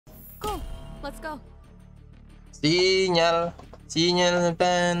Let's go. Sinyal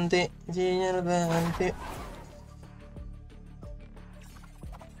pantik, sinyal pantik.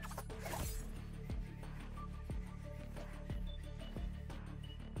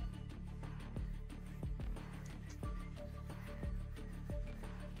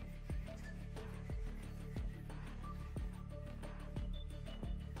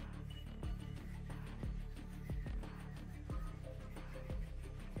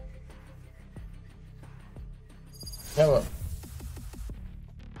 Apa?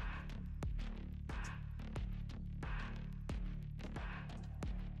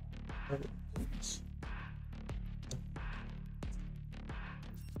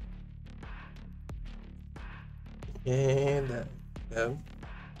 Dah.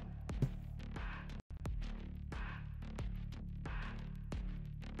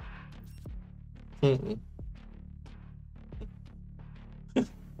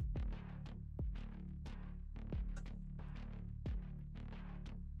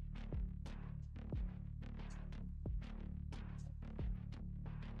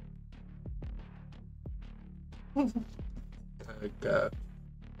 Agak.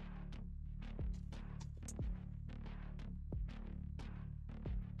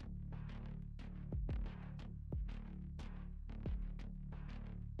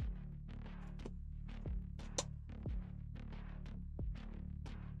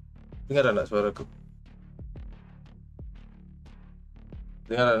 Dengar tak suaraku?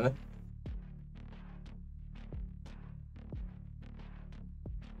 Dengar tak?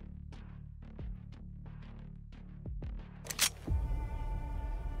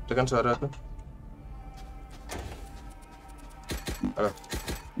 Tekan suara aku. Halo.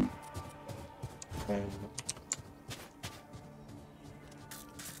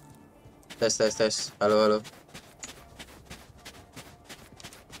 Tes. Halo.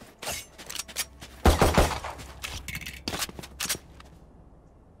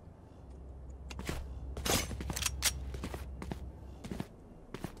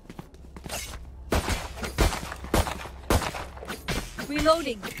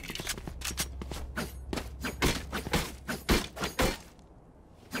 Reloading.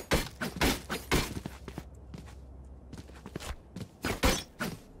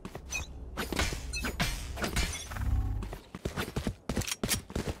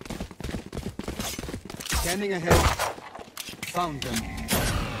 Scanning ahead. Found them.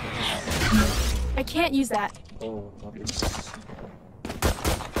 I can't use that. Oh, okay.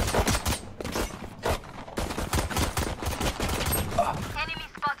 Enemy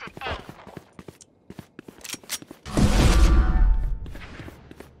spotted A.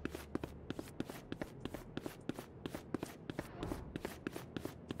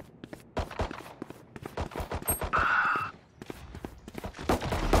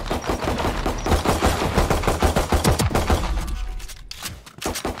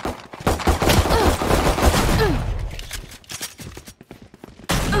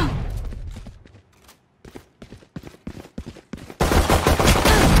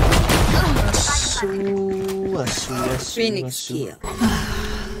 Phoenix kill.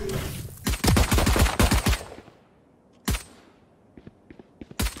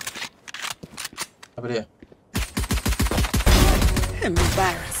 Apa dia?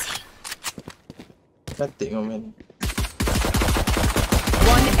 Embarrassing. Cantik komen.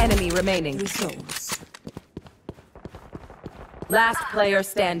 One enemy remaining. Results. Last player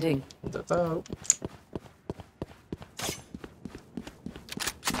standing. Tak tahu.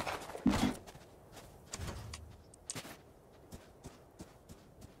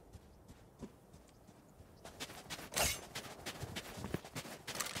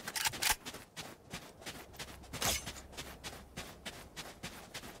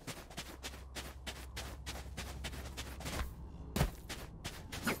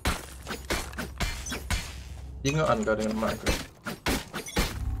 Ingat kau dengan mak kau.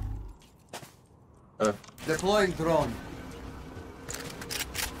 Deploying drone.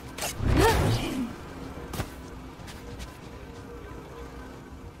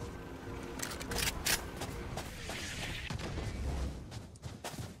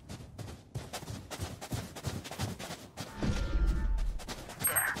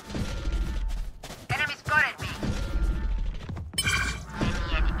 Enemy spotted me.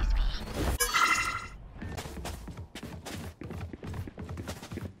 Many enemies B.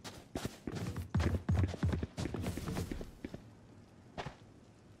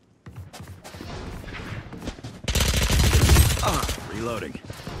 Reloading.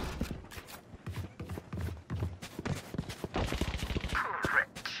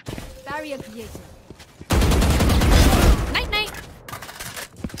 Barrier created. Night.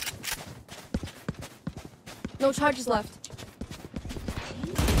 No charges left.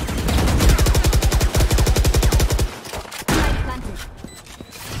 Spike planted.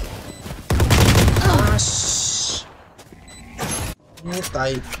 Ash. Ini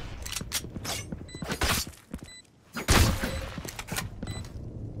tai.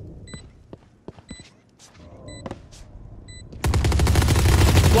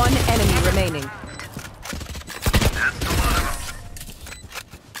 One enemy remaining.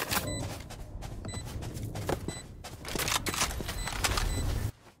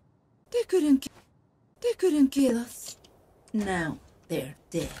 They couldn't kill us. Now they're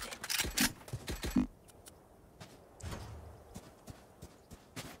dead.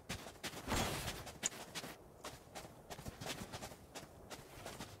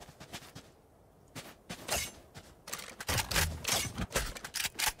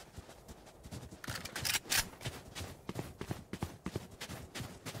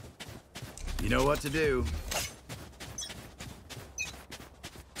 You know what to do.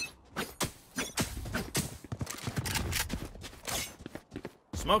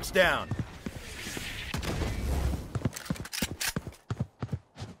 Smoke's down.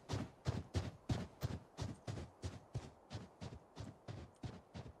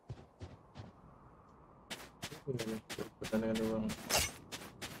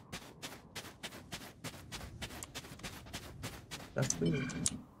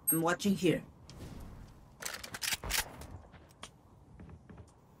 I'm watching here.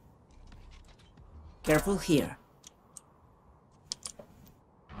 Careful here.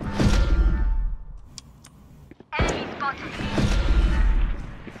 Enemy spotted.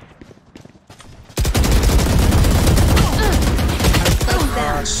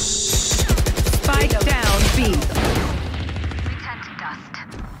 Spike down B. Return to dust.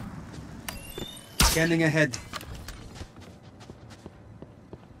 Scanning ahead.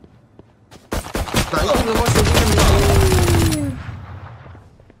 Nah, itu nggak masuk kan.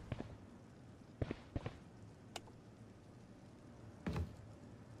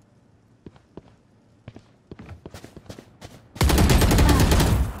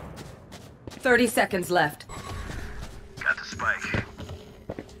 30 seconds left. Got the spike.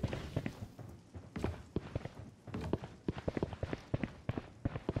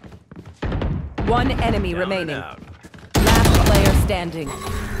 One enemy Down remaining. and out. Last player standing.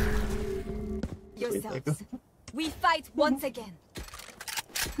 Yourselves. We fight once again.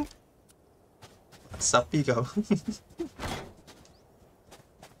 Sapi kau.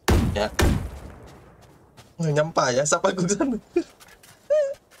 Ya. Oh, nyampa ya, siapa aku ke sana?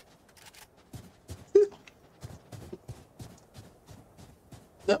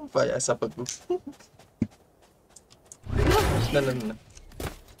 Nyampa ya, siapa aku? Nah.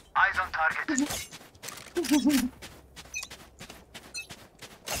 Eyes on target.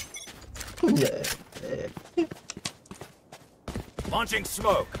 Ya. Launching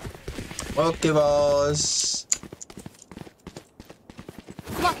smoke. Oke, bos.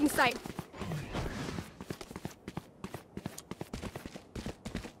 Blocking sight.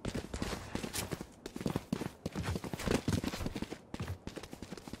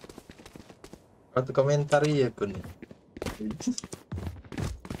 Waktu komentar ya kun.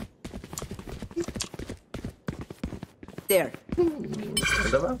 There.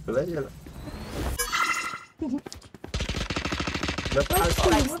 Udah apa aja lah. Our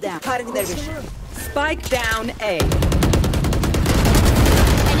spikes down. Cutting their vision. Spike down A.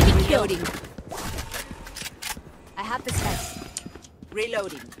 Enemy killed. I have the sight.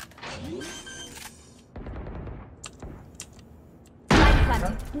 Reloading. Spike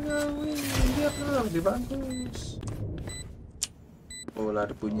planted. Dia lebih bagus. Oh lah,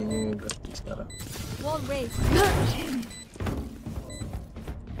 ada bunyinya berarti sekarang. Wall raised.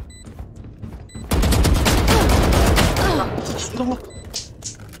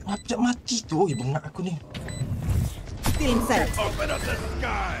 Mati mati tu, oi bengak aku ni. Still inside. Open up the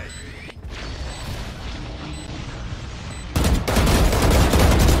sky.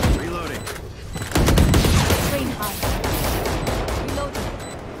 Reloading. Brain high. Reloading.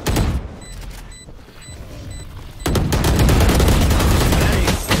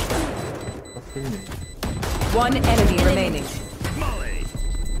 One enemy remaining. Molly.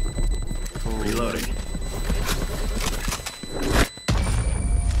 Reloading.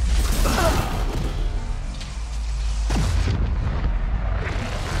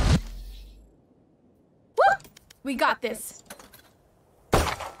 We got this.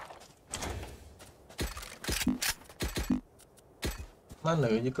 Mana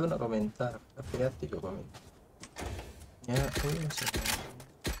juga nak komentar, tapi hati kau komentar. Ya,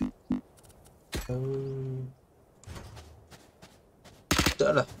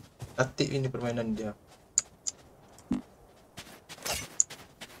 tak lah, hati ini permainan dia.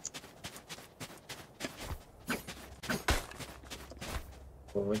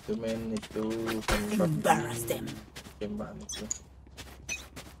 itu main itu kan Embarrass them. game banget tuh.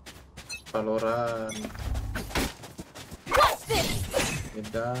 Valorant.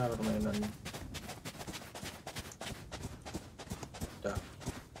 Beda permainannya. Udah.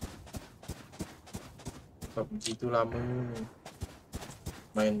 PUBG itu lama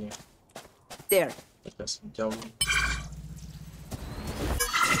mainnya. There. Udah sejam.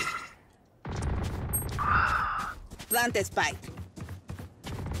 Plant a spike.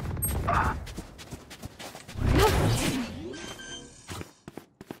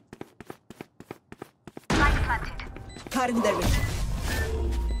 Spike planted. Cutting the reach.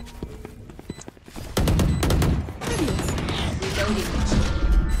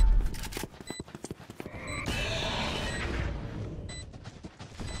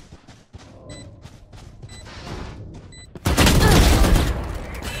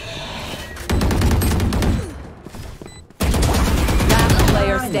 Last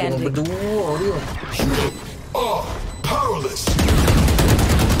player standing. Berdua dia.